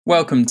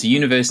Welcome to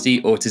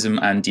University,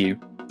 Autism and You,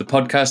 the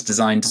podcast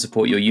designed to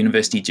support your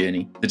university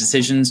journey, the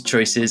decisions,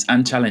 choices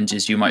and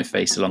challenges you might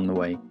face along the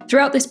way.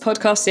 Throughout this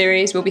podcast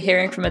series, we'll be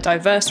hearing from a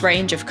diverse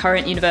range of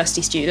current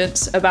university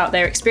students about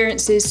their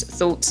experiences,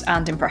 thoughts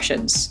and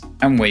impressions.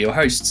 And we're your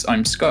hosts.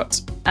 I'm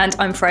Scott. And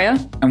I'm Freya.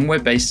 And we're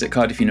based at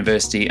Cardiff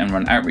University and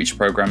run outreach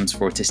programmes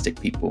for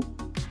autistic people.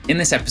 In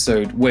this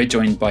episode, we're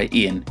joined by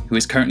Ian, who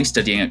is currently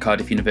studying at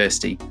Cardiff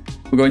University.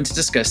 We're going to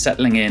discuss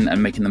settling in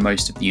and making the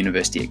most of the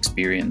university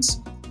experience.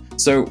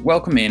 So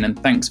welcome Ian and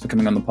thanks for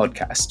coming on the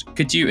podcast.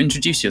 Could you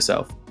introduce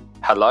yourself?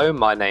 Hello,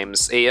 my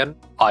name's Ian.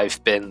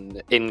 I've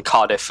been in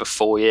Cardiff for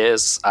 4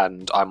 years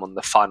and I'm on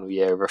the final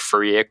year of a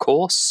 3-year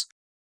course.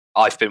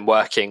 I've been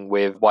working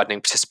with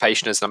widening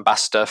participation as an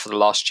ambassador for the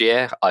last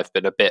year. I've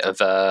been a bit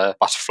of a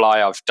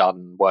butterfly. I've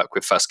done work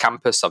with First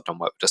Campus, I've done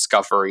work with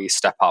Discovery,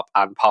 Step Up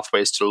and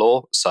Pathways to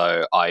Law.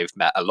 So I've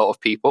met a lot of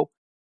people.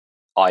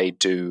 I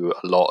do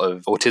a lot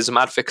of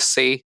autism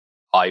advocacy.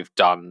 I've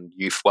done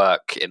youth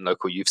work in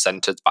local youth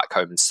centres back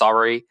home in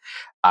Surrey,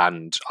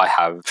 and I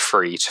have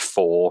 3 to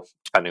 4,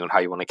 depending on how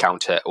you want to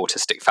count it,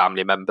 autistic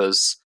family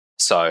members.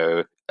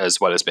 So,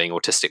 as well as being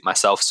autistic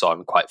myself, so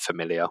I'm quite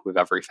familiar with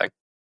everything.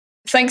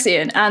 Thanks,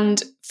 Ian.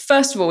 And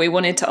first of all, we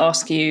wanted to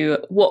ask you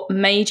what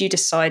made you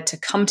decide to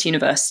come to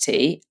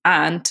university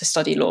and to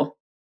study law?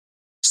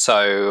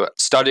 So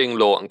studying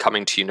law and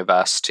coming to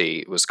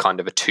university was kind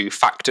of a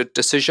 2-factored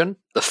decision.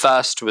 The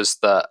first was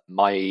that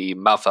my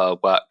mother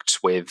worked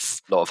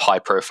with a lot of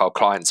high-profile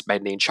clients,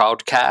 mainly in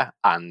childcare,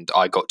 and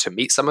I got to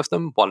meet some of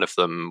them. One of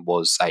them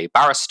was a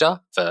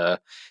barrister. For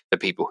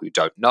people who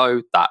don't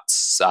know,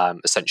 that's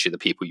essentially the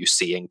people you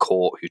see in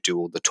court who do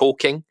all the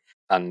talking.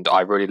 And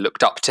I really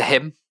looked up to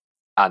him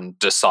and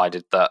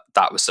decided that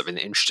that was something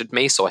that interested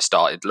me. So I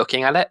started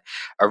looking at it.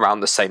 Around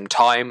the same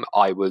time,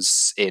 I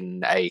was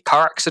in a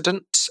car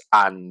accident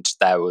and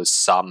there was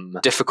some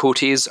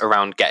difficulties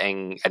around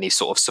getting any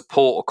sort of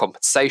support or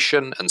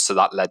compensation. And so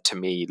that led to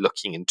me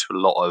looking into a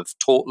lot of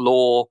tort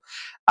law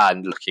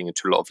and looking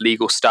into a lot of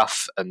legal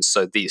stuff. And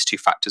so these 2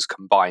 factors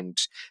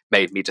combined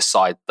made me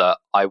decide that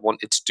I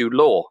wanted to do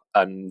law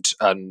and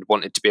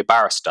wanted to be a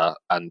barrister.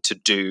 And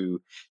to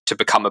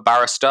become a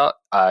barrister,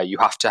 you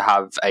have to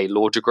have a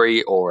law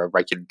degree or a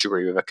regular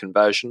degree with a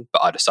conversion.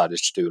 But I decided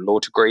to do a law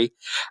degree.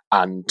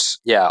 And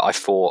yeah, I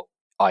thought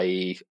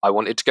I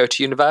wanted to go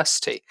to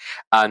university.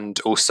 And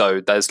also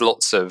there's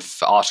lots of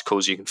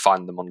articles, you can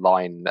find them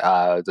online.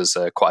 There's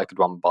quite a good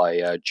one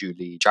by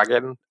Julie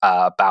Jagan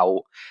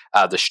about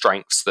the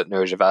strengths that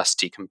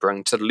neurodiversity can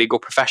bring to the legal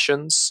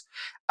professions.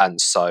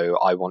 And so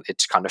I wanted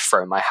to kind of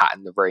throw my hat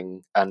in the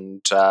ring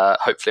and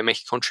hopefully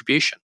make a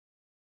contribution.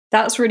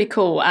 That's really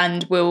cool.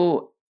 And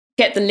we'll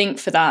get the link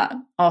for that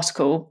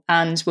article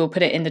and we'll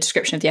put it in the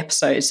description of the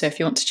episode. So if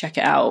you want to check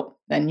it out,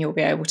 then you'll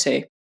be able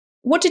to.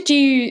 What did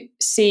you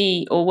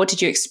see or what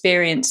did you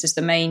experience as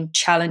the main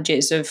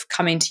challenges of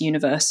coming to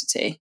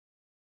university?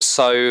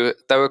 So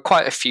there were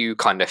quite a few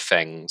kind of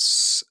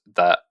things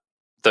that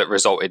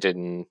resulted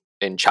in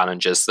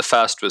challenges. The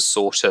first was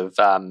sort of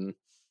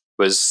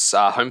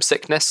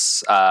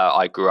homesickness.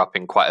 I grew up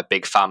in quite a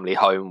big family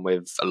home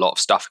with a lot of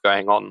stuff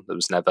going on. There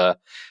was never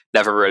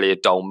really a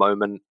dull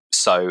moment.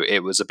 So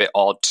it was a bit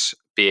odd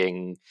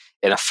being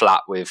in a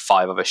flat with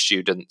 5 other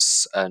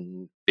students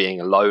and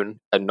being alone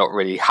and not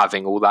really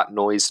having all that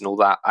noise and all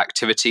that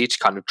activity to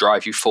kind of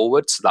drive you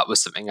forward. So that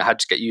was something I had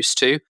to get used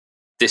to.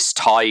 This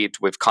tied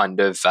with kind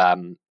of,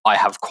 I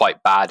have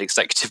quite bad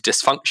executive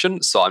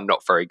dysfunction, so I'm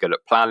not very good at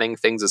planning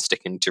things and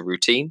sticking to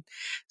routine.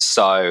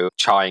 So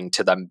trying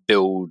to then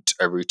build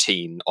a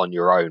routine on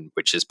your own,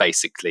 which is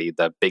basically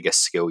the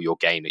biggest skill you'll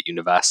gain at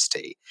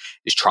university,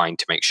 is trying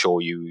to make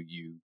sure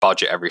you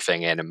budget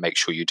everything in and make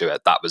sure you do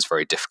it. That was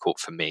very difficult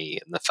for me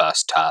in the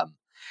first term.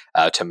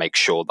 To make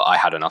sure that I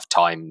had enough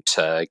time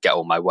to get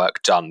all my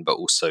work done, but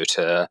also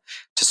to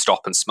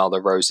stop and smell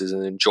the roses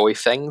and enjoy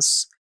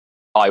things.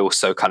 I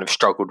also kind of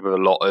struggled with a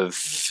lot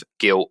of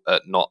guilt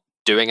at not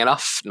doing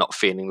enough, not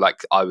feeling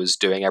like I was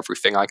doing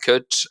everything I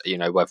could,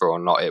 whether or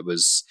not it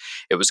was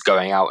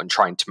going out and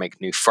trying to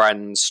make new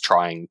friends,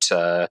 trying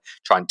to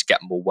get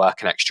more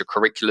work and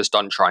extracurriculars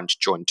done, trying to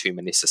join too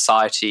many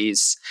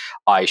societies.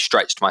 I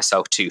stretched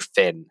myself too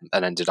thin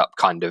and ended up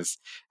kind of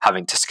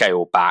having to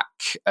scale back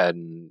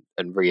and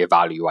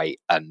reevaluate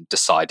and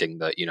deciding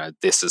that,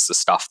 this is the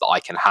stuff that I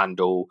can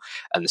handle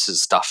and this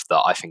is stuff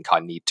that I think I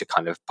need to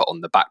kind of put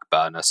on the back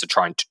burner. So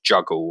trying to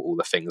juggle all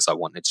the things I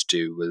wanted to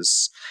do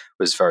was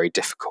very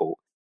difficult.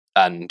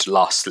 And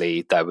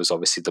lastly, there was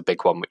obviously the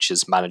big one, which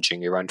is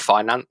managing your own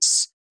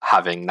finance,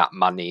 having that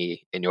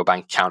money in your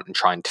bank account and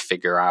trying to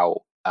figure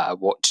out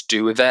what to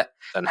do with it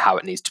and how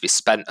it needs to be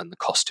spent and the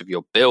cost of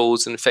your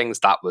bills and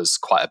things. That was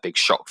quite a big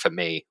shock for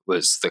me,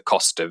 was the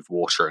cost of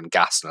water and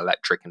gas and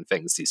electric and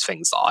things, these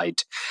things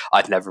that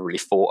I'd never really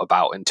thought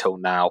about until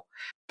now.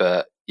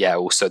 But yeah,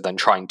 also then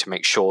trying to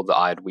make sure that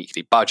I had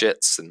weekly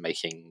budgets and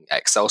making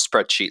Excel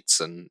spreadsheets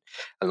and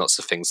lots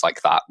of things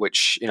like that,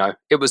 which,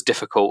 it was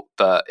difficult,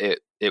 but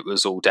it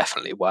was all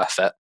definitely worth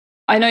it.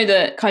 I know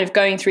that kind of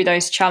going through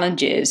those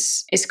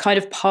challenges is kind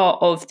of part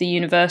of the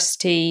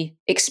university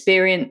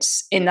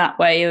experience in that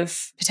way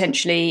of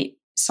potentially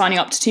signing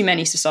up to too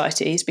many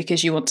societies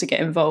because you want to get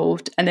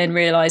involved and then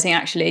realizing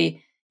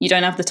actually you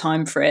don't have the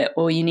time for it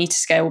or you need to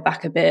scale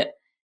back a bit.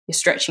 You're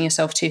stretching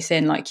yourself too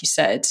thin, like you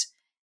said.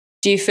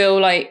 Do you feel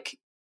like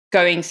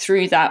going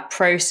through that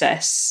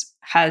process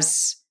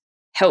has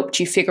helped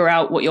you figure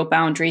out what your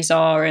boundaries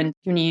are and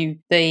given you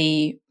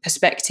the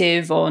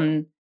perspective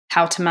on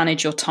how to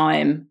manage your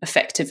time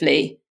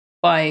effectively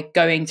by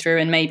going through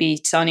and maybe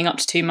signing up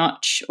to too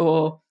much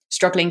or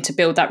struggling to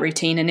build that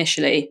routine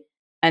initially,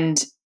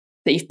 and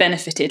that you've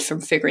benefited from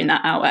figuring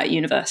that out at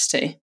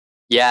university?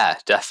 Yeah,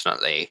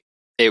 definitely.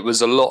 It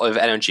was a lot of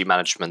energy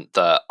management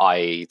that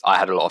I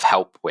had a lot of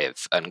help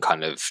with, and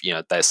kind of,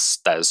 there's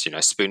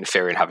spoon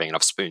theory and having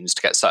enough spoons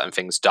to get certain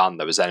things done.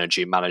 There was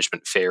energy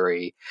management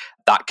theory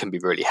that can be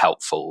really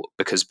helpful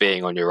because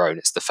being on your own,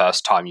 it's the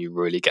first time you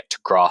really get to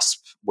grasp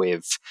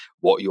with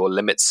what your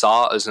limits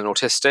are as an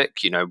autistic.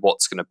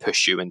 What's going to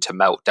push you into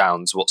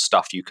meltdowns, what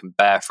stuff you can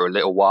bear for a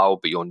little while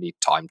but you'll need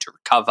time to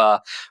recover,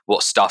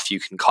 what stuff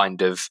you can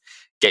kind of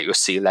get your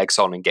sea legs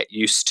on and get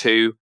used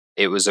to.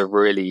 It was a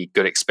really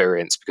good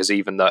experience because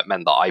even though it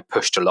meant that I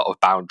pushed a lot of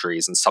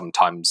boundaries and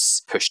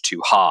sometimes pushed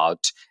too hard,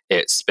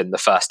 it's been the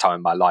first time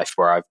in my life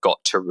where I've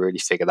got to really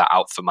figure that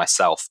out for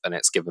myself. And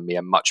it's given me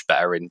a much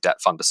better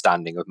in-depth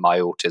understanding of my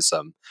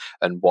autism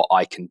and what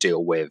I can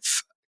deal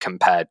with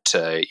compared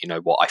to,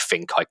 what I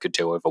think I could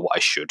deal with or what I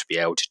should be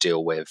able to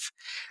deal with.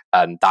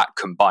 And that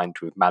combined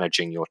with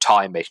managing your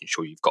time, making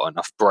sure you've got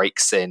enough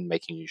breaks in,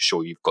 making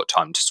sure you've got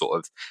time to sort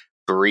of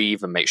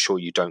breathe and make sure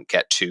you don't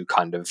get too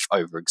kind of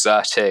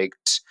overexerted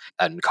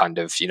and kind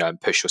of, and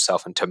push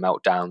yourself into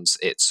meltdowns.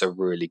 It's a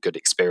really good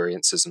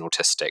experience as an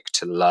autistic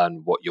to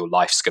learn what your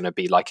life's going to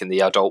be like in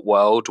the adult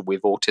world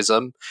with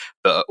autism,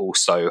 but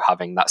also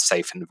having that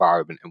safe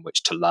environment in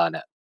which to learn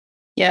it.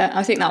 Yeah,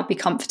 I think that would be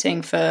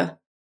comforting for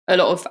a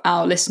lot of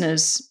our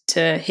listeners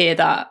to hear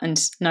that and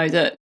know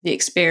that the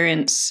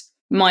experience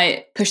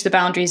might push the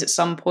boundaries at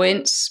some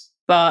points,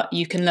 but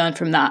you can learn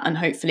from that and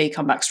hopefully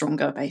come back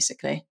stronger,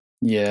 basically.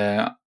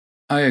 Yeah,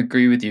 I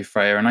agree with you,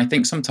 Freya. And I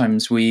think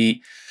sometimes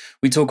we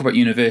talk about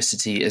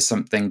university as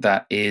something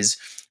that is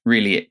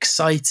really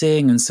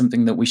exciting and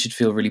something that we should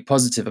feel really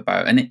positive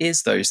about. And it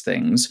is those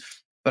things.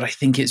 But I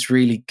think it's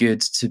really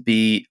good to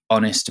be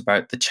honest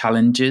about the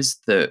challenges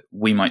that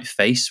we might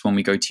face when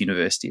we go to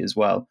university as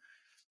well.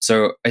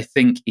 So I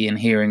think, Ian,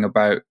 hearing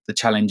about the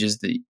challenges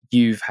that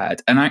you've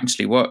had, and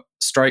actually what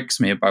strikes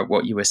me about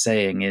what you were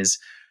saying is,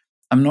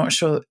 I'm not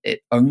sure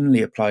it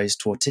only applies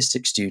to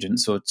autistic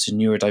students or to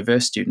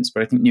neurodiverse students,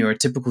 but I think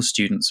neurotypical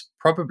students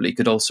probably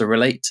could also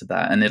relate to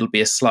that. And it'll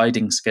be a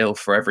sliding scale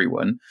for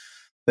everyone.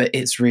 But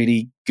it's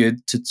really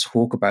good to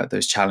talk about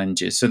those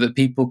challenges so that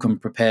people can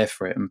prepare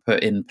for it and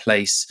put in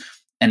place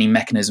any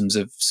mechanisms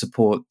of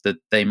support that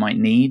they might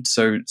need.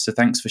 So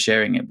thanks for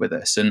sharing it with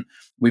us. And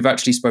we've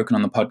actually spoken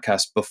on the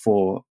podcast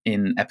before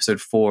in episode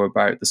 4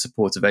 about the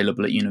support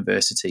available at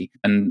university.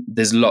 And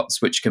there's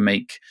lots which can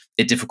make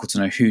it difficult to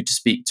know who to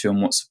speak to and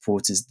what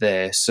support is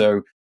there.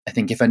 So I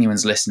think if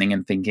anyone's listening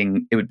and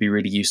thinking it would be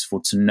really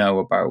useful to know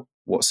about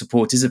what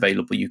support is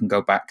available, you can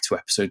go back to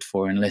episode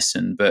 4 and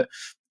listen. But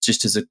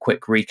just as a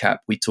quick recap,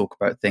 we talk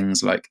about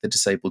things like the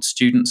Disabled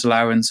Students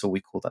Allowance, or we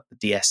call that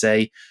the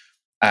DSA.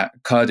 At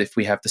Cardiff,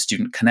 we have the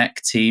Student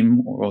Connect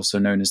team, or also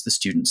known as the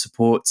Student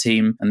Support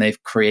team, and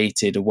they've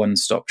created a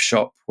one-stop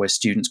shop where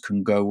students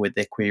can go with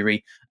their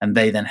query, and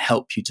they then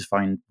help you to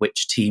find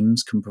which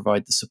teams can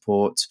provide the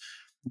support.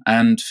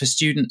 And for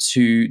students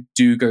who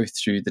do go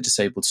through the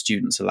Disabled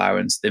Students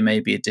Allowance, there may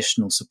be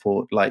additional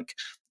support like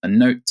a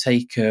note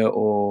taker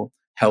or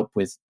help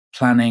with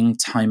planning,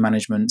 time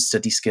management,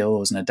 study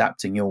skills, and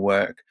adapting your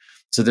work.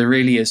 So there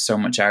really is so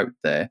much out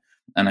there,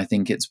 and I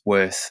think it's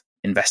worth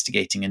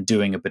investigating and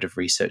doing a bit of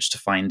research to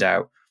find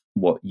out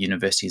what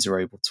universities are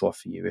able to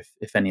offer you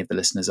if any of the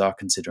listeners are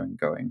considering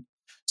going.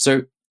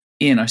 So,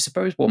 Ian, I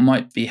suppose what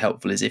might be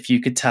helpful is if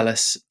you could tell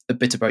us a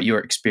bit about your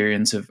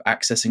experience of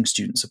accessing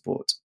student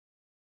support.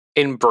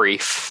 In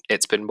brief,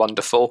 it's been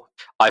wonderful.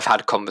 I've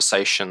had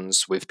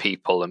conversations with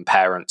people and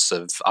parents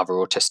of other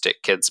autistic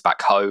kids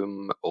back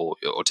home, or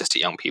autistic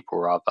young people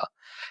rather.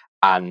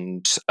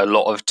 And a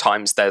lot of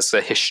times there's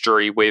a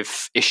history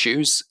with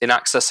issues in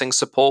accessing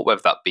support,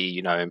 whether that be,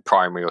 in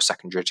primary or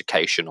secondary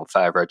education or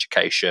further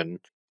education.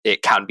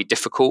 It can be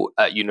difficult.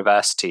 At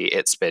university,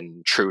 it's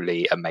been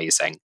truly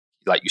amazing.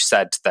 Like you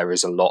said, there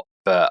is a lot,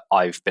 but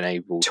I've been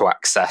able to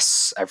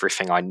access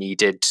everything I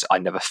needed. I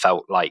never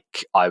felt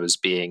like I was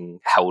being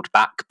held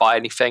back by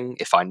anything.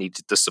 If I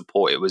needed the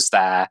support, it was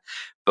there.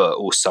 But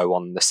also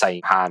on the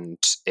same hand,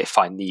 if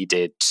I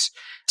needed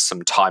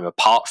some time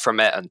apart from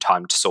it and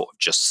time to sort of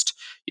just,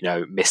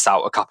 miss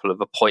out a couple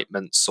of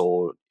appointments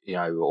or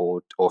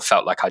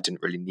felt like I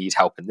didn't really need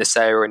help in this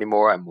area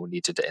anymore and more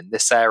needed it in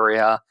this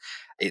area,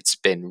 it's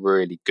been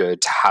really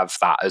good to have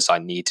that as I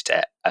needed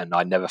it. And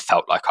I never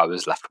felt like I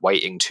was left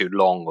waiting too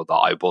long or that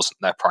I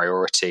wasn't their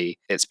priority.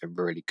 It's been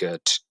really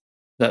good.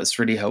 That's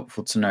really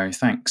helpful to know.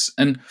 Thanks.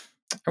 And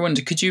I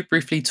wonder, could you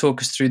briefly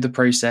talk us through the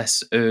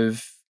process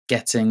of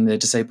getting the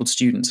disabled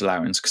students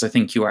allowance? Because I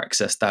think you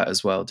accessed that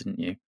as well, didn't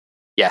you?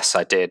 Yes,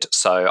 I did.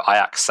 So I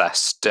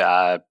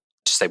accessed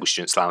Disabled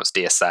Students Allowance,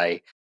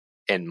 DSA,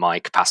 in my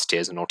capacity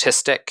as an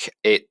autistic.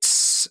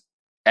 It's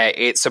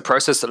a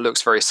process that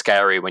looks very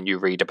scary when you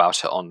read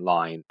about it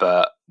online,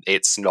 but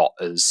it's not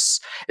as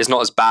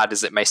bad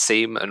as it may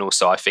seem. And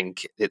also, I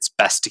think it's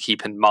best to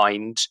keep in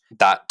mind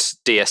that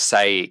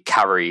DSA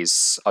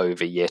carries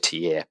over year to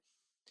year.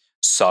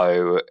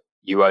 So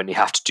you only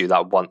have to do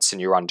that once in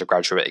your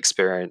undergraduate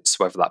experience,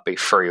 whether that be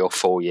 3 or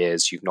 4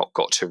 years. You've not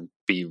got to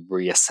be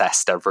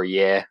reassessed every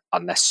year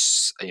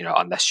unless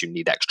you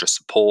need extra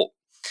support.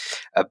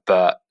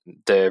 But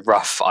the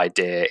rough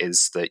idea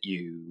is that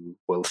you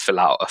will fill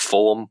out a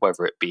form,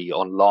 whether it be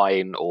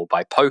online or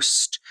by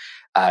post.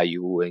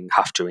 You will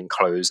have to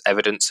enclose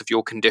evidence of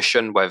your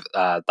condition, whether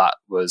that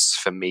was,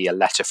 for me, a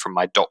letter from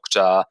my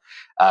doctor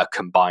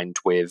combined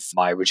with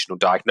my original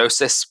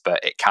diagnosis,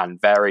 but it can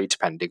vary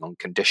depending on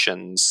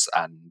conditions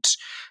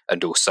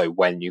and also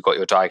when you got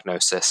your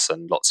diagnosis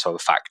and lots of other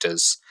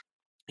factors.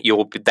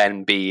 You'll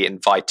then be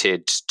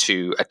invited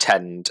to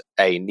attend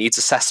a needs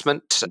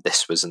assessment.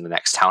 This was in the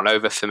next town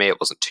over for me. It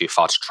wasn't too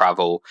far to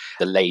travel.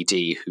 The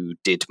lady who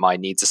did my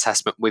needs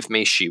assessment with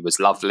me, she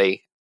was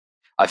lovely.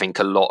 I think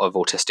a lot of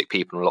autistic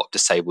people and a lot of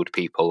disabled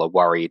people are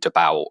worried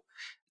about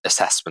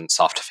assessments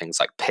after things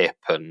like PIP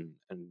and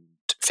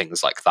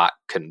things like that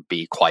can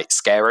be quite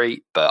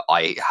scary, but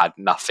I had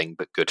nothing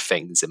but good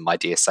things in my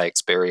DSA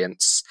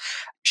experience.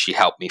 She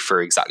helped me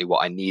through exactly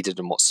what I needed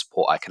and what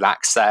support I could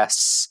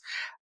access,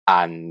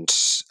 and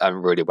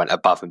really went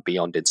above and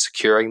beyond in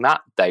securing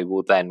that. They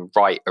will then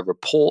write a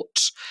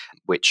report,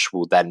 which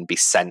will then be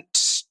sent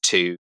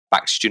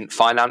back to Student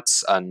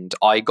Finance, and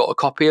I got a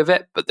copy of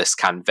it, but this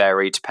can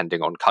vary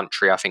depending on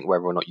country. I think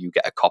whether or not you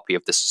get a copy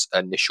of this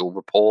initial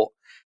report,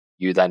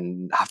 you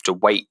then have to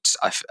wait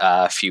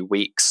a few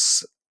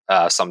weeks,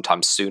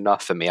 sometimes sooner.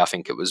 For me, I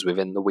think it was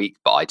within the week,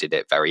 but I did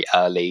it very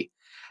early.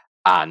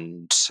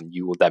 And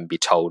you will then be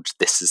told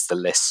this is the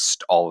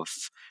list of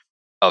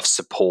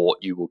support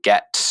you will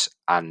get,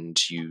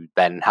 and you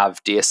then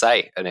have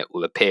DSA, and it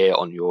will appear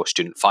on your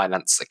Student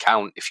Finance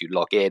account if you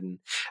log in,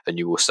 and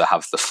you also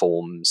have the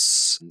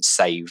forms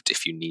saved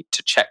if you need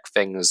to check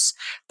things.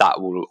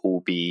 That will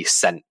all be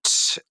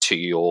sent to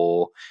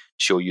your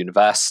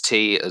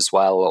university as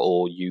well,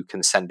 or you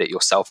can send it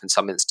yourself in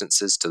some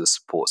instances to the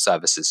support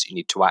services you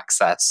need to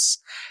access.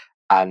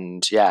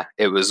 And yeah,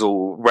 it was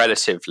all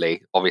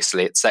relatively,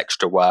 obviously it's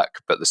extra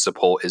work, but the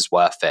support is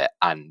worth it,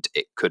 and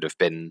it could have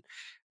been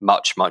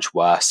much, much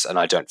worse, and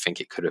I don't think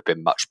it could have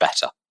been much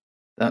better.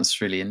 That's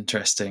really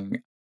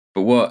interesting.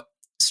 But what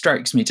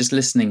strikes me just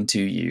listening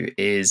to you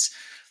is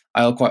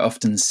I'll quite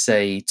often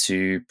say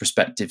to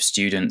prospective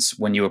students,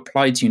 when you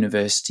apply to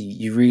university,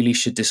 you really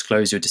should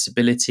disclose your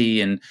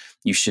disability and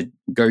you should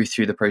go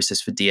through the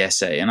process for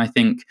DSA. And I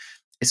think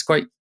it's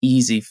quite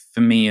easy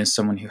for me as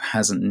someone who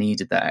hasn't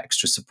needed that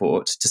extra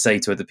support to say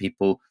to other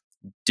people,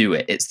 do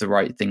it, it's the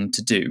right thing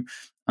to do.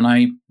 And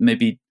I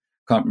maybe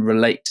can't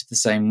relate the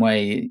same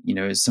way,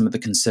 as some of the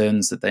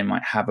concerns that they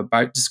might have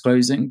about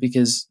disclosing,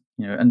 because,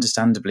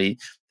 understandably,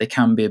 there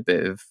can be a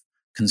bit of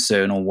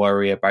concern or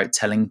worry about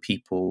telling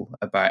people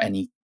about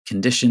any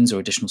conditions or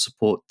additional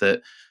support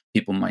that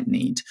people might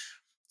need.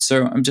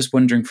 So I'm just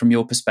wondering, from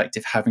your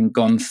perspective, having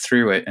gone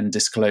through it and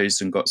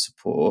disclosed and got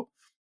support,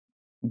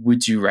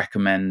 would you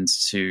recommend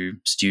to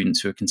students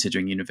who are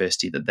considering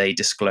university that they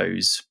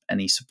disclose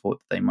any support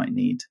that they might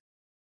need?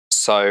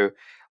 So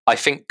I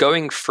think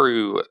going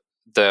through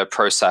the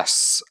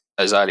process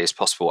as early as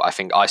possible. I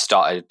think I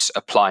started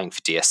applying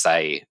for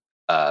DSA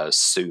as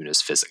soon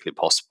as physically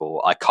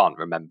possible. I can't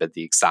remember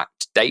the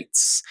exact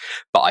dates,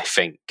 but I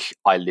think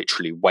I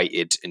literally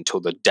waited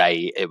until the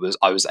day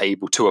I was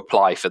able to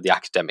apply for the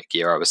academic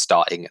year I was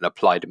starting, and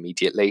applied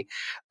immediately.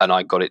 And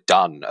I got it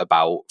done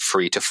about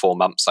 3 to 4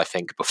 months, I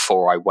think,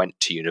 before I went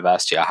to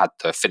university. I had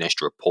the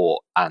finished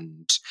report,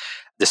 and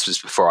this was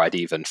before I'd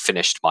even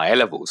finished my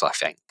A-levels, I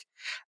think.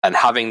 And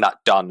having that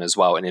done as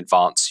well in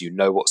advance,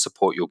 what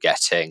support you're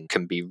getting,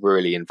 can be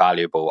really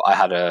invaluable. I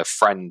had a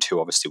friend who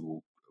obviously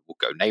will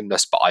go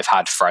nameless, but I've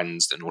had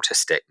friends and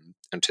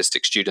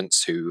autistic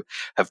students who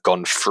have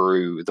gone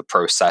through the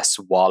process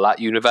while at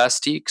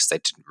university because they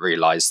didn't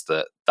realize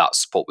that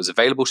support was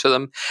available to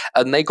them,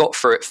 and they got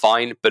through it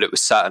fine. But it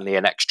was certainly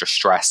an extra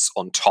stress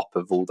on top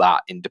of all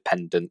that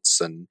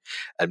independence and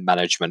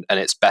management, and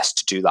it's best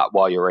to do that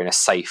while you're in a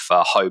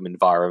safer home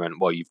environment,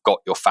 where you've got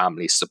your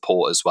family's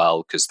support as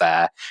well, because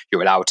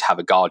you're allowed to have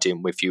a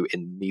guardian with you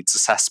in needs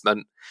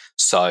assessment.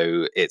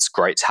 So it's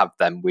great to have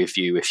them with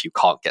you if you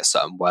can't get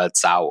certain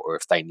words out, or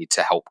if they need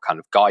to help kind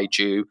of guide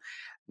you.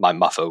 My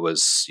mother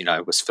was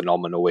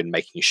phenomenal in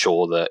making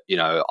sure that,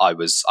 I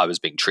was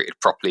being treated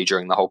properly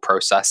during the whole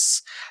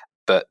process.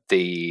 But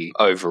the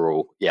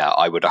overall,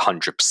 I would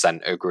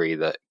 100% agree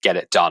that get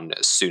it done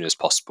as soon as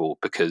possible,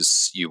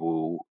 because you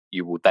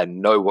will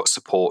then know what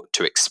support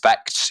to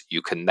expect.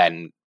 You can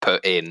then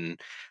put in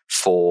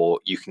for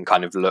you can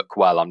kind of look,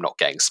 well, I'm not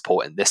getting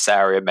support in this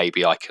area.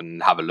 Maybe I can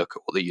have a look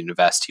at what the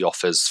university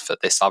offers for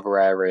this other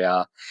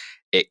area.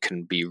 It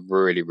can be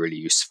really, really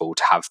useful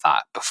to have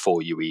that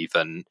before you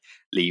even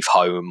leave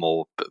home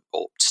or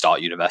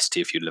start university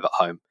if you live at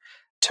home,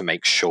 to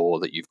make sure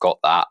that you've got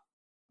that.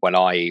 When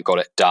I got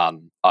it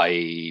done,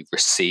 I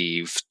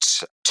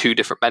received 2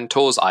 different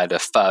mentors. I had a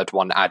third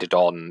one added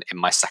on in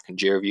my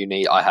second year of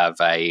uni. I have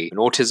an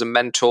autism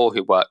mentor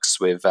who works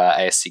with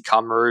ASC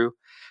Cymru.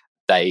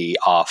 They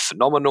are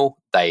phenomenal.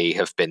 They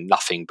have been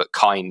nothing but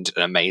kind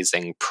and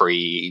amazing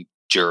pre,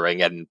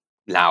 during, and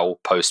now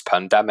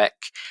post-pandemic.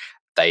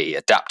 They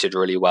adapted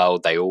really well.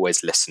 They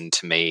always listened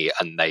to me,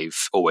 and they've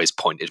always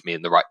pointed me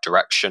in the right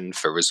direction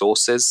for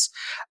resources.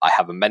 I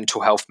have a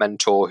mental health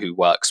mentor who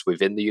works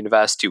within the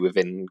university,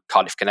 within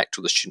Cardiff Connect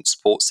or the Student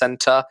Support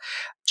Centre.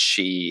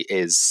 She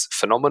is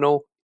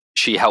phenomenal.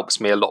 She helps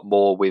me a lot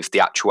more with the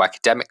actual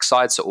academic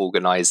side, so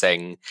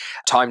organising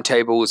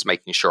timetables,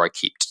 making sure I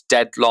keep to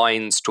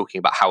deadlines, talking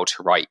about how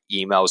to write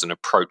emails and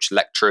approach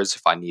lecturers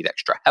if I need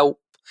extra help.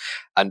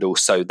 And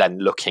also then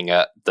looking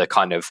at the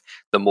kind of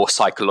the more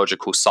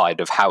psychological side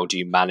of how do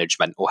you manage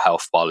mental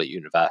health while at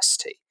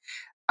university.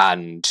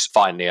 And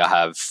finally, I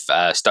have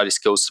study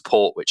skills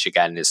support, which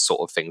again is sort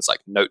of things like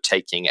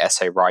note-taking,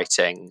 essay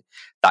writing.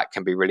 That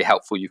can be really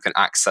helpful. You can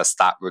access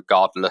that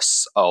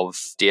regardless of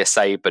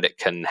DSA, but it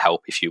can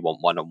help if you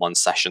want one-on-one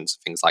sessions,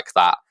 things like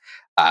that.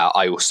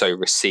 I also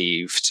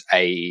received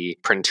a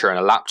printer and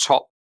a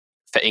laptop.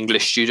 For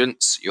English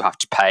students, you have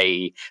to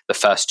pay the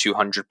first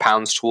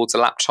 £200 towards a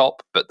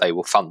laptop, but they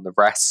will fund the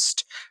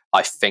rest.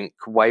 I think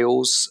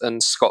Wales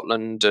and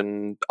Scotland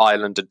and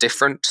Ireland are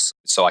different,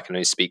 so I can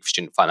only speak for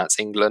Student Finance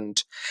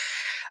England.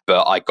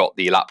 But I got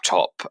the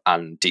laptop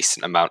and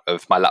decent amount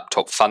of my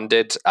laptop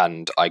funded,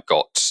 and I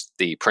got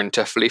the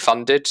printer fully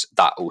funded.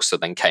 That also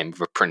then came with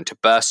a printer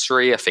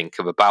bursary, I think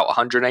of about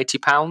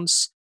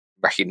 £180.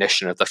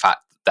 Recognition of the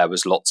fact there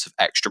was lots of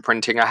extra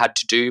printing I had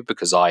to do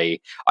because I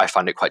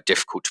find it quite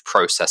difficult to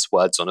process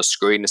words on a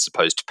screen as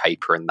opposed to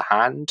paper in the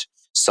hand.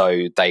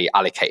 So they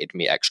allocated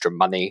me extra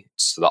money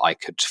so that I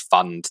could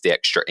fund the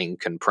extra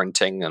ink and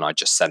printing, and I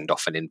just send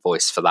off an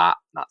invoice for that.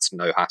 That's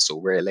no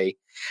hassle, really.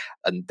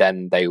 And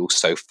then they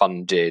also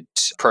funded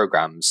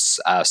programs.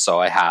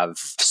 So I have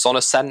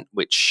Sonocent,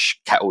 which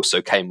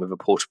also came with a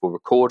portable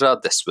recorder.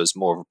 This was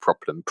more of a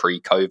problem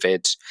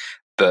pre-COVID.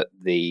 But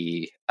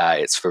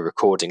it's for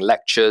recording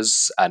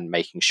lectures and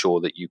making sure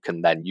that you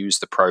can then use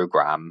the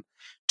program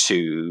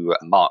to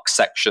mark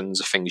sections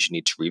of things you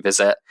need to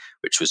revisit,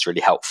 which was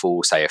really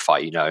helpful. Say if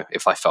I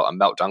felt a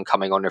meltdown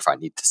coming on, if I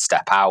need to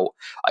step out,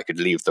 I could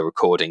leave the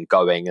recording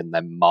going and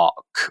then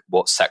mark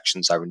what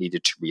sections I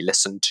needed to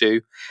re-listen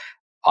to.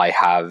 I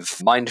have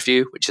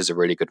MindView, which is a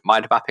really good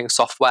mind mapping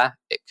software.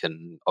 It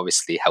can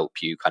obviously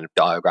help you kind of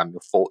diagram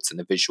your thoughts in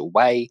a visual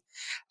way.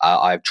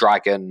 I have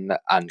Dragon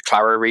and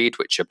ClaraRead,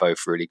 which are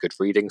both really good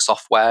reading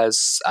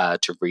softwares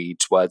to read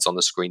words on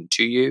the screen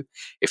to you.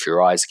 If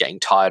your eyes are getting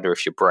tired or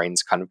if your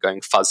brain's kind of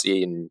going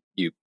fuzzy, and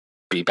you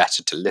be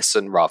better to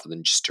listen rather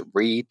than just to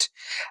read.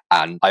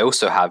 And I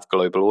also have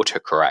Global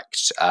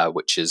Autocorrect,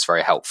 which is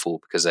very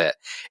helpful because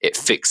it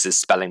fixes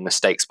spelling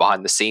mistakes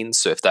behind the scenes.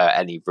 So if there are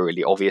any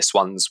really obvious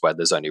ones where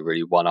there's only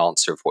really one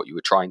answer of what you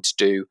were trying to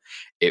do,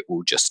 it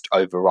will just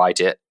override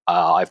it.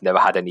 I've never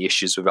had any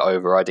issues with it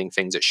overriding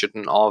things it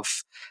shouldn't have.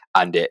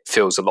 And it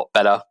feels a lot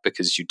better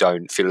because you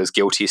don't feel as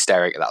guilty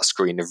staring at that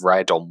screen of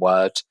red on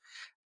Word.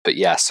 But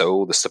yeah, so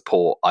all the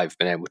support I've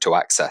been able to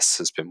access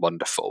has been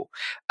wonderful.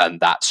 And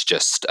that's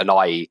just, and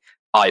I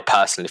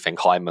personally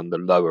think I'm on the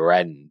lower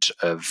end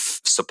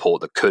of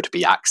support that could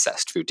be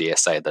accessed through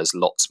DSA. There's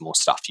lots more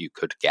stuff you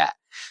could get.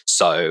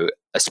 So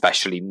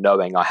especially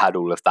knowing I had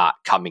all of that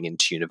coming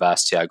into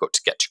university, I got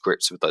to get to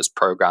grips with those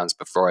programs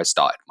before I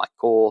started my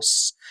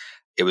course.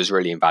 It was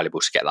really invaluable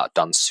to get that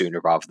done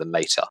sooner rather than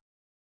later.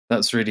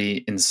 That's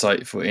really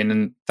insightful, Ian,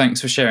 and thanks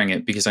for sharing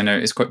it, because I know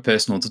it's quite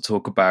personal to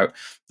talk about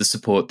the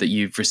support that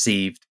you've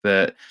received,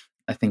 but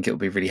I think it'll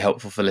be really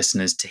helpful for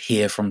listeners to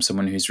hear from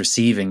someone who's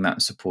receiving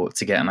that support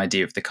to get an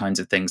idea of the kinds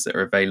of things that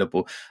are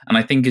available. And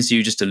I think, as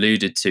you just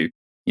alluded to,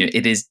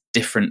 it is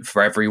different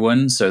for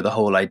everyone. So the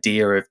whole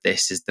idea of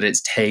this is that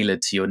it's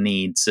tailored to your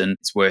needs, and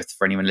it's worth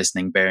for anyone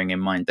listening bearing in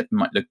mind that it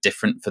might look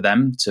different for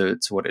them to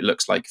what it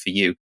looks like for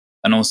you.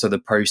 And also the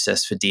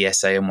process for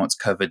DSA and what's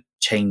covered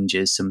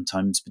changes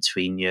sometimes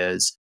between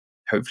years,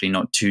 hopefully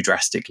not too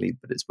drastically,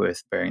 but it's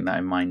worth bearing that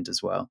in mind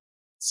as well.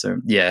 So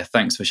yeah,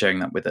 thanks for sharing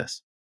that with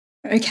us.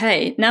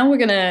 Okay, now we're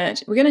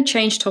gonna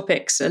change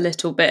topics a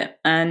little bit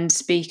and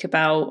speak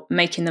about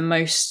making the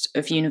most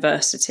of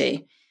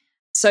university.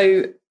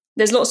 So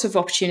there's lots of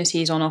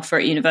opportunities on offer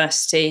at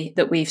university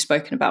that we've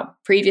spoken about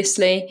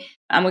previously,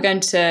 and we're going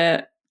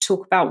to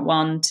talk about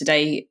one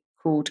today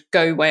called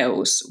Go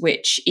Wales,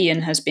 which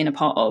Ian has been a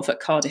part of at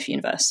Cardiff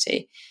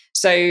University.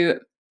 So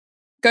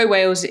Go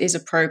Wales is a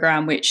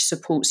programme which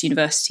supports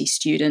university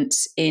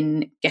students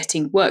in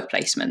getting work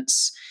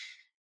placements.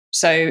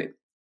 So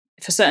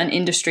for certain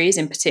industries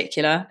in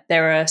particular,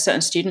 there are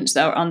certain students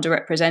that are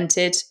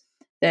underrepresented.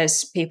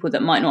 There's people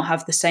that might not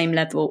have the same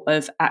level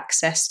of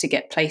access to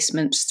get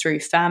placements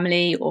through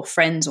family or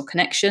friends or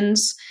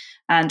connections,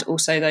 and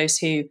also those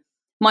who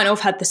might not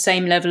have had the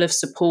same level of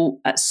support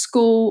at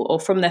school or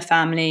from their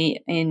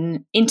family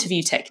in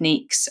interview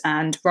techniques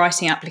and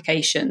writing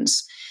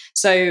applications.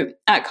 So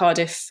at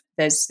Cardiff,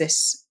 there's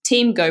this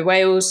team, Go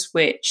Wales,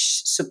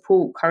 which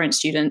support current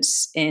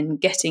students in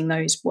getting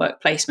those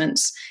work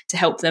placements to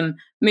help them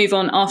move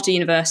on after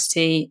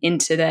university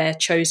into their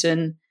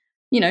chosen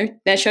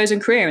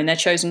career and their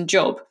chosen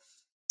job.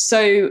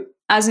 So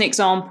as an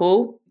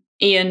example,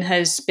 Ian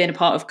has been a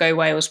part of Go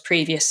Wales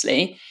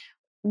previously.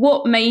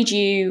 What made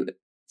you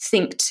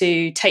think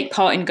to take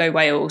part in Go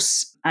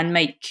Wales and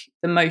make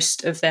the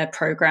most of their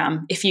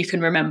programme, if you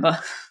can remember?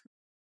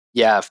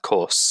 Yeah, of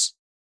course.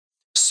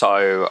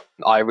 So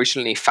I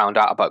originally found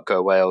out about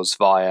Go Wales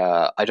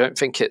via, I don't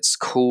think it's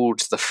called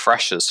the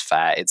Freshers'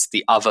 Fair. It's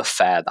the other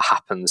fair that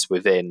happens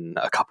within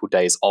a couple of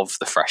days of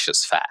the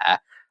Freshers' Fair.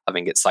 I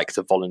think it's like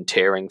the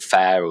volunteering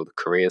fair or the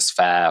careers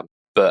fair.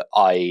 But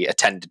I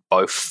attended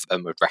both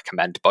and would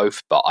recommend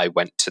both. But I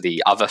went to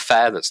the other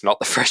fair that's not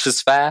the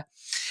Freshers' Fair.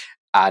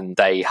 And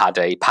they had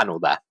a panel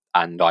there.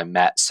 And I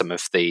met some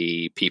of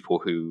the people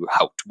who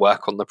helped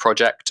work on the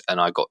project.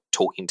 And I got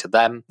talking to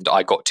them.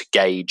 I got to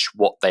gauge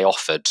what they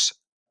offered,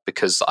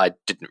 because I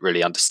didn't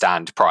really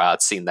understand prior.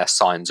 I'd seen their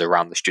signs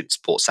around the Student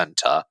Support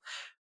Centre,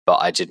 but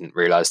I didn't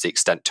realise the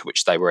extent to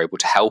which they were able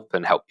to help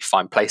me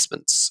find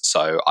placements.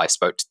 So I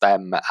spoke to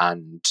them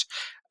and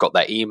got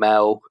their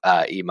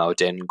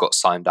emailed in, got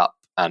signed up,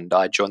 and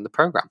I joined the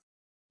programme.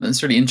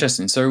 That's really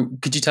interesting. So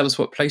could you tell us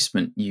what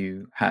placement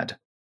you had?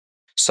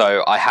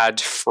 So I had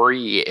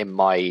 3 in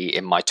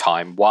my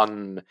time.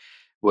 One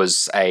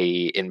was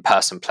a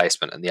in-person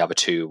placement, and the other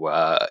 2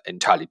 were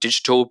entirely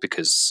digital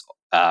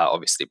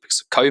obviously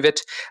because of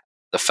COVID.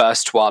 The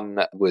first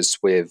one was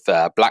with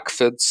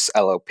Blackford's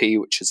LLP,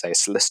 which is a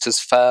solicitor's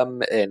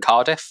firm in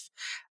Cardiff.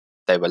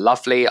 They were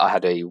lovely. I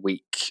had a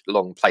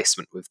week-long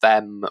placement with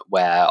them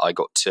where I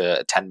got to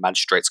attend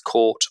magistrates'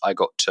 court. I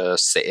got to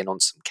sit in on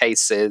some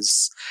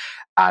cases,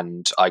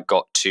 and I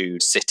got to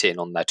sit in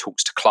on their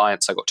talks to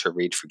clients. I got to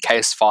read through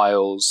case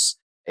files.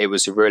 It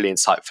was a really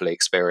insightful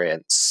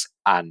experience,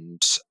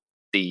 and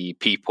the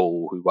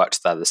people who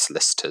worked there, the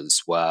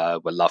solicitors, were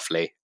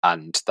lovely,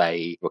 and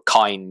they were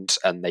kind,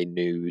 and they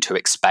knew to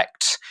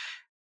expect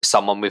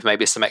someone with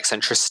maybe some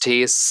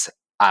eccentricities,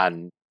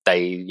 and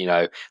they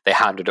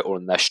handled it all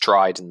in their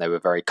stride, and they were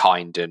very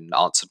kind and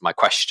answered my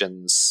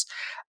questions.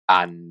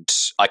 And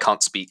I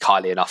can't speak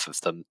highly enough of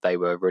them. They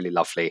were really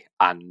lovely.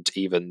 And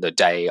even the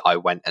day I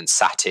went and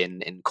sat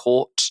in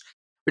court,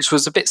 which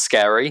was a bit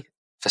scary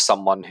for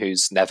someone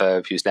who's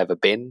never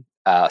been,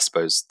 I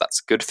suppose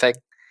that's a good thing.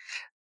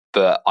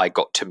 But I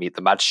got to meet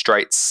the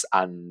magistrates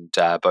and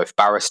both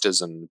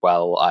barristers, and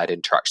I had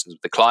interactions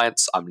with the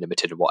clients. I'm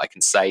limited in what I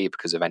can say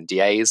because of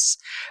NDAs,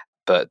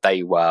 but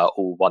they were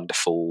all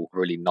wonderful,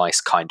 really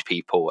nice, kind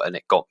people, and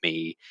it got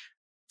me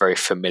very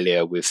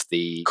familiar with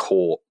the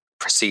court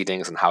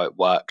proceedings and how it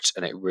worked,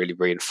 and it really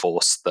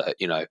reinforced that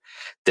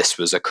this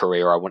was a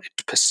career I wanted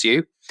to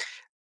pursue.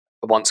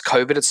 Once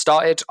COVID had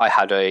started, I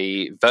had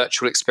a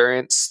virtual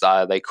experience.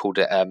 They called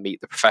it a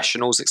Meet the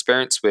Professionals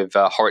experience with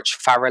Horwich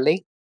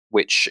Farrelly,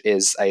 which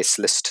is a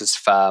solicitor's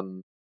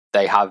firm.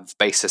 They have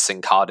bases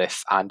in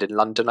Cardiff and in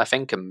London, I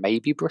think, and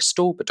maybe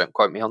Bristol, but don't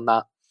quote me on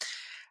that.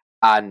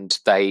 And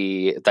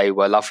they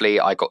were lovely.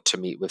 I got to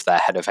meet with their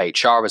head of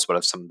HR as well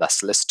as some of their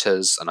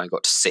solicitors, and I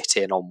got to sit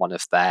in on one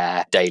of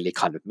their daily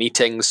kind of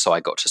meetings. So I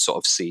got to sort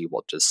of see,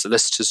 what do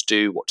solicitors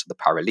do? What do the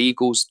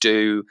paralegals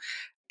do?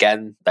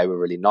 Again, they were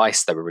really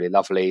nice. They were really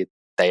lovely.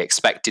 They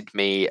expected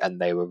me, and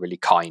they were really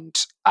kind,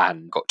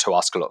 and got to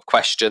ask a lot of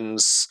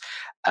questions,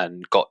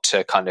 and got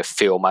to kind of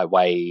feel my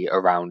way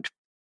around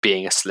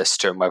being a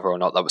solicitor and whether or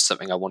not that was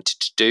something I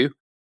wanted to do.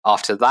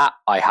 After that,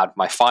 I had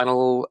my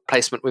final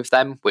placement with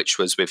them, which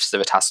was with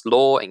Civitas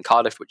Law in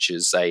Cardiff, which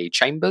is a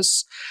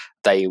chambers.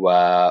 They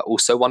were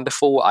also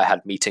wonderful. I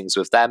had meetings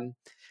with them.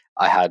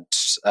 I had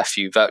a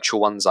few virtual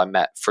ones. I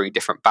met 3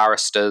 different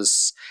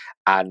barristers,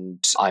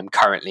 and I'm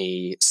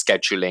currently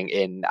scheduling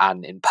in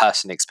an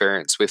in-person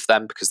experience with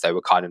them because they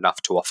were kind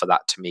enough to offer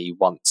that to me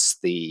once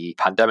the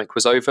pandemic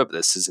was over. But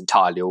this is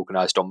entirely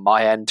organised on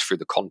my end through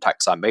the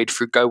contacts I made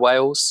through Go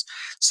Wales,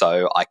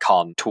 so I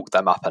can't talk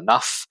them up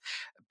enough.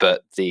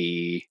 But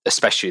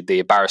especially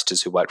the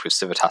barristers who worked with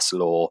Civitas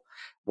Law,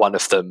 one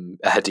of them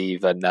had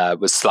even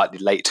was slightly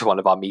late to one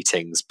of our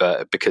meetings,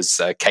 but because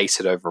a case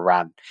had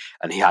overran,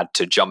 and he had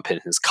to jump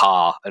in his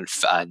car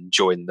and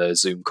join the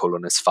Zoom call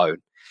on his phone,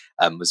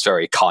 was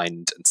very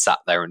kind and sat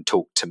there and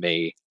talked to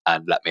me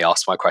and let me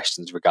ask my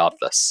questions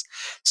regardless.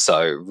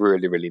 So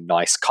really, really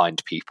nice,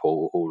 kind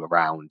people all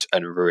around,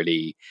 and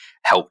really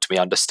helped me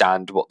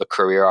understand what the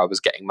career I was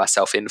getting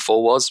myself in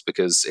for was,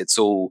 because it's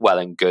all well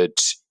and good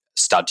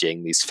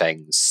studying these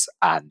things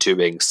and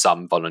doing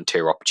some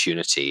volunteer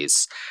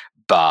opportunities,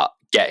 but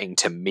getting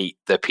to meet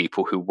the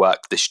people who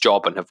work this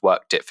job and have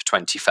worked it for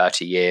 20,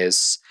 30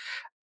 years,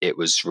 it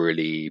was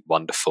really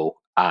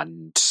wonderful.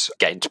 and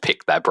getting to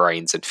pick their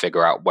brains and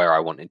figure out where I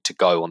wanted to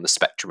go on the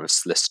spectrum of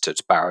solicitor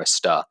to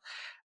barrister.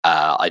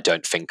 I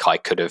don't think I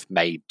could have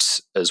made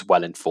as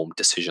well-informed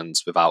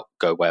decisions without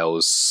Go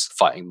Wales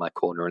fighting my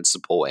corner and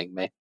supporting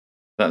me.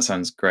 That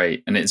sounds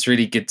great. And it's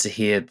really good to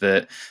hear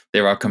that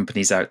there are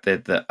companies out there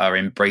that are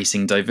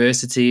embracing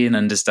diversity and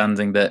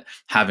understanding that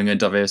having a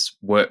diverse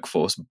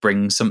workforce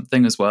brings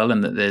something as well,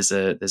 and that there's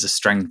a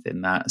strength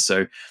in that.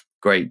 So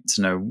great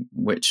to know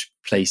which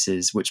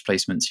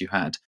placements you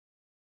had.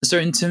 So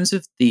in terms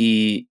of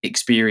the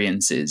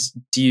experiences,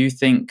 do you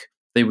think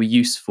they were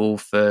useful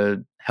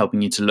for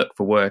helping you to look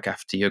for work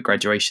after your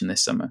graduation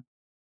this summer?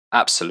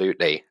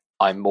 Absolutely.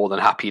 I'm more than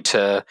happy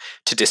to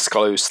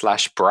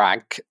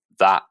disclose/brag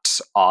that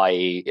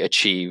I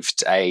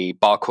achieved a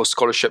bar course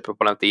scholarship with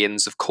one of the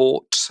Inns of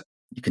Court.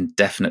 You can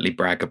definitely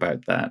brag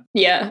about that.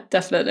 Yeah,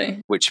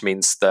 definitely. Which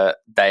means that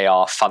they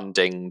are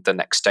funding the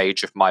next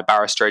stage of my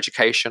barrister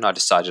education. I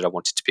decided I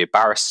wanted to be a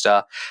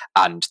barrister,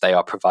 and they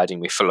are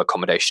providing me full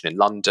accommodation in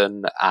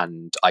London,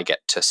 and I get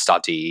to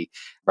study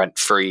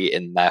rent-free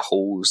in their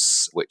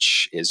halls,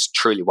 which is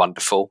truly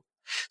wonderful.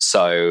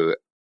 So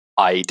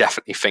I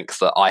definitely think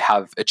that I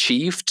have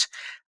achieved.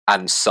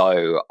 And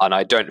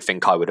I don't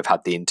think I would have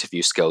had the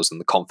interview skills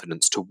and the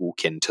confidence to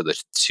walk into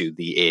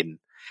the inn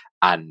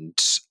and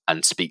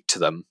speak to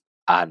them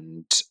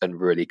and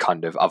really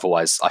kind of,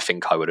 otherwise I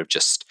think I would have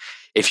just,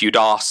 if you'd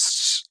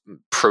asked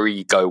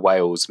pre-Go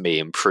Wales me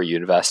and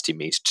pre-university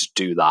me to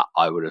do that,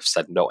 I would have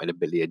said not in a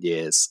billion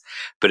years.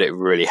 But it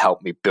really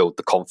helped me build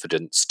the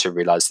confidence to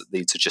realize that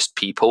these are just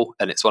people,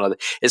 and it's one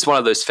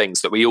of those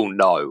things that we all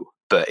know,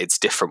 but it's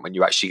different when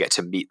you actually get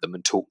to meet them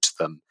and talk to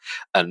them.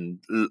 And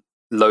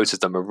loads of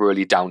them are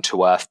really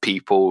down-to-earth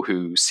people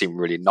who seem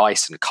really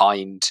nice and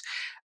kind,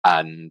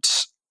 and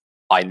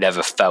I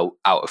never felt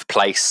out of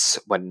place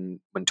when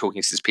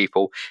talking to these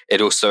people.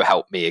 It also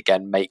helped me,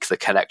 again, make the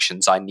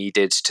connections I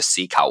needed to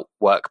seek out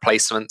work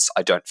placements.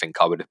 I don't think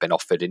I would have been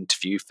offered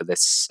interview for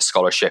this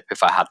scholarship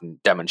if I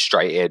hadn't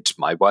demonstrated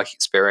my work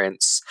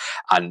experience.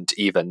 And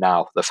even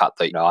now, the fact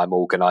that I'm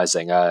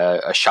organising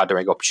a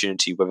shadowing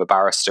opportunity with a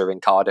barrister in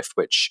Cardiff,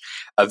 which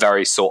are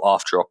very sought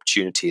after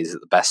opportunities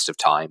at the best of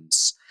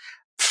times,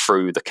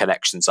 through the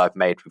connections I've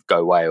made with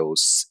Go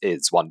Wales,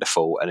 is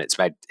wonderful, and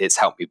it's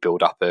helped me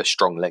build up a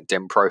strong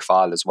LinkedIn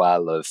profile as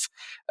well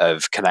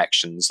of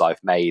connections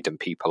I've made and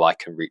people I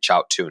can reach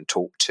out to and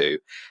talk to.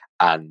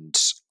 And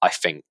I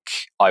think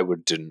I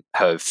wouldn't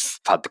have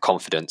had the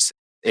confidence.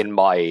 In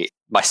my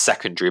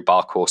secondary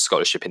bar course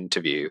scholarship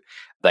interview,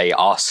 they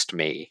asked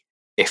me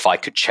if I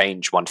could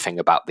change one thing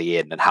about the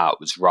inn and how it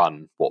was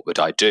run, what would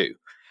I do?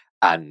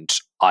 And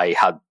I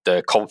had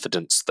the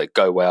confidence that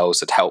Go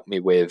Wales had helped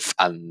me with,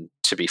 and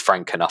to be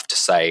frank enough to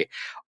say,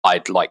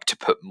 I'd like to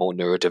put more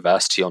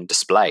neurodiversity on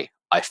display.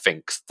 I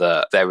think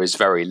that there is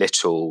very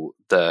little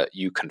that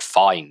you can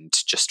find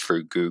just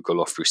through Google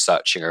or through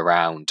searching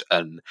around.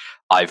 And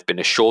I've been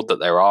assured that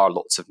there are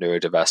lots of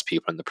neurodiverse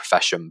people in the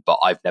profession, but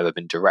I've never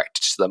been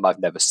directed to them.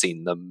 I've never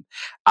seen them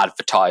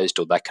advertised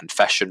or their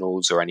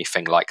confessionals or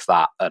anything like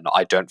that. And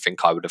I don't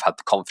think I would have had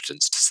the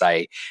confidence to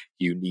say,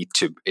 you need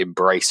to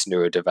embrace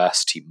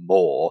neurodiversity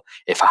more,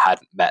 if I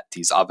hadn't met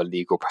these other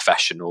legal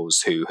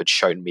professionals who had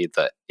shown me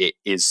that it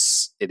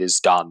is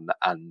done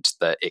and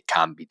that it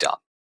can be done.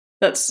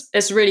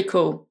 It's really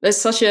cool. There's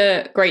such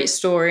a great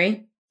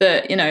story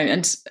that,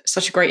 and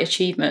such a great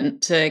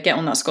achievement to get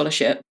on that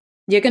scholarship.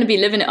 You're going to be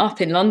living it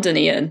up in London,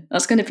 Ian.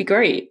 That's going to be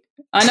great.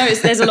 I know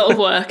there's a lot of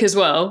work as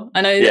well.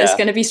 I know it's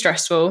going to be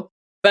stressful,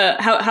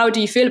 but how do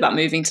you feel about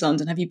moving to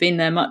London? Have you been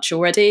there much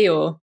already,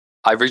 or?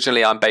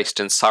 Originally, I'm based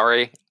in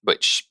Surrey,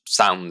 which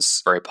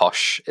sounds very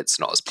posh. It's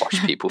not as posh as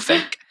people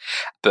think,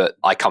 but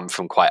I come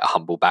from quite a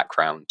humble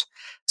background.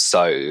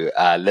 So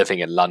living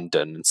in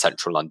London and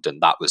central London,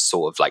 that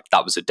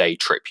was a day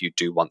trip you'd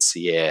do once a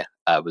year,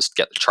 was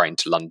get the train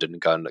to London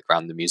and go and look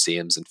around the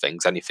museums and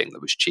things, anything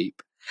that was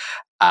cheap.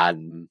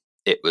 And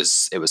it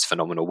was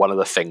phenomenal. One of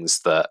the things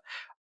that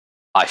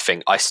I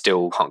think I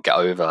still can't get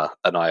over,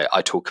 and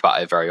I talk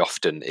about it very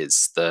often,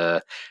 is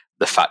the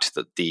fact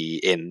that the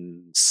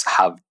inns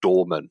have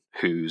doormen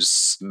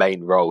whose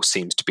main role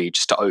seems to be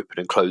just to open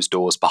and close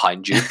doors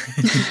behind you,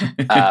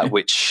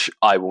 which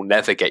I will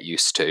never get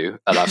used to.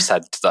 And I've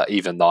said that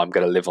even though I'm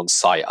going to live on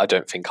site, I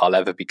don't think I'll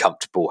ever be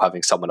comfortable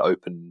having someone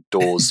open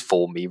doors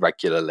for me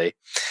regularly.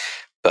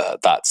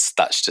 But that's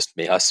just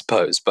me, I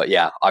suppose. But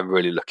yeah, I'm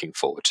really looking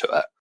forward to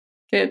it.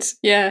 Good.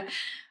 Yeah.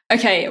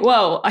 Okay.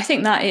 Well, I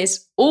think that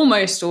is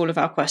almost all of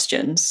our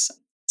questions.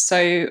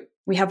 So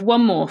we have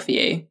one more for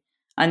you.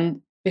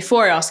 And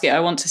before I ask it, I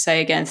want to say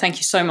again, thank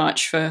you so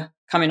much for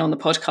coming on the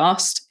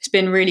podcast. It's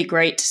been really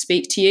great to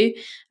speak to you.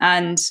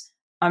 And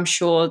I'm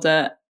sure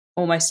that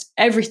almost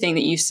everything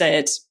that you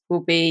said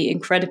will be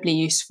incredibly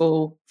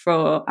useful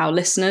for our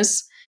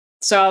listeners.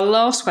 So our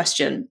last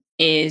question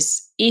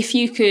is, if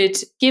you could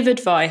give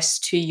advice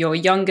to your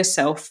younger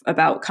self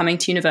about coming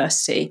to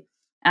university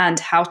and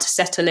how to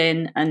settle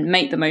in and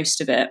make the most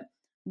of it,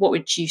 what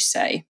would you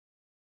say?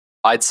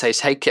 I'd say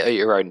take it at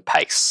your own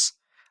pace.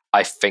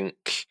 I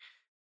think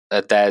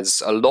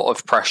there's a lot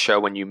of pressure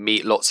when you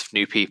meet lots of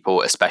new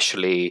people,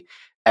 especially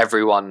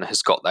everyone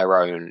has got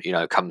their own,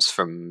 comes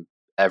from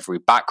every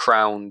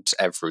background,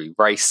 every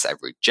race,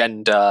 every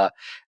gender,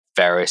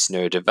 various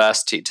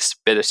neurodiversity,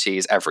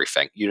 disabilities,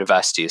 everything.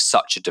 University is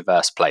such a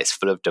diverse place,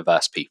 full of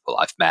diverse people.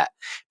 I've met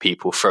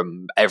people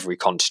from every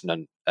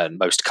continent and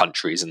most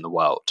countries in the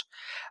world.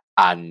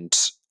 And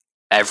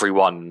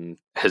everyone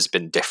has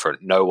been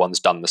different. No one's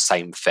done the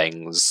same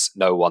things.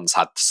 No one's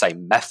had the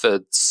same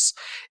methods.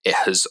 It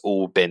has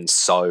all been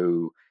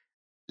so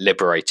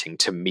liberating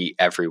to meet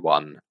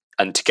everyone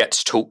and to get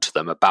to talk to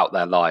them about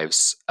their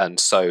lives. And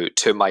so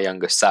to my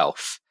younger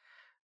self,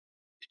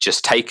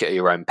 just take it at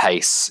your own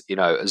pace,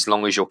 as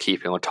long as you're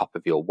keeping on top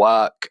of your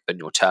work and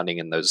you're turning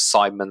in those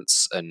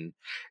assignments, and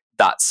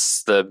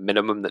that's the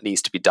minimum that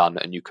needs to be done,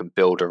 and you can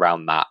build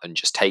around that and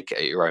just take it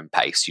at your own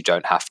pace. You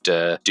don't have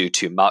to do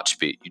too much,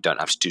 but you don't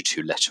have to do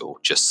too little.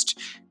 Just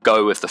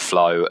go with the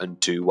flow and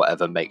do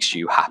whatever makes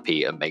you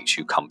happy and makes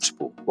you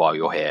comfortable while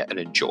you're here, and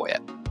enjoy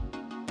it.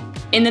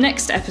 In the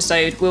next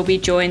episode, we'll be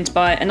joined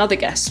by another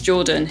guest,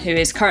 Jordan, who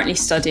is currently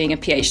studying a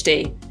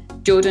PhD.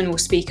 Jordan will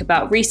speak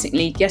about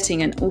recently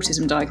getting an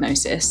autism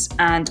diagnosis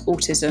and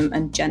autism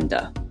and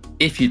gender.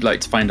 If you'd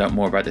like to find out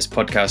more about this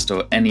podcast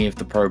or any of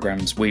the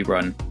programmes we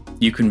run,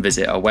 you can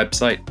visit our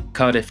website,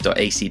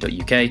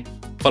 cardiff.ac.uk,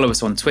 follow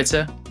us on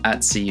Twitter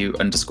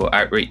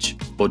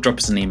 @CU_outreach, or drop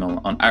us an email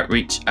on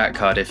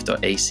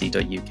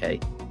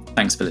outreach@cardiff.ac.uk.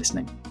 Thanks for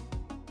listening.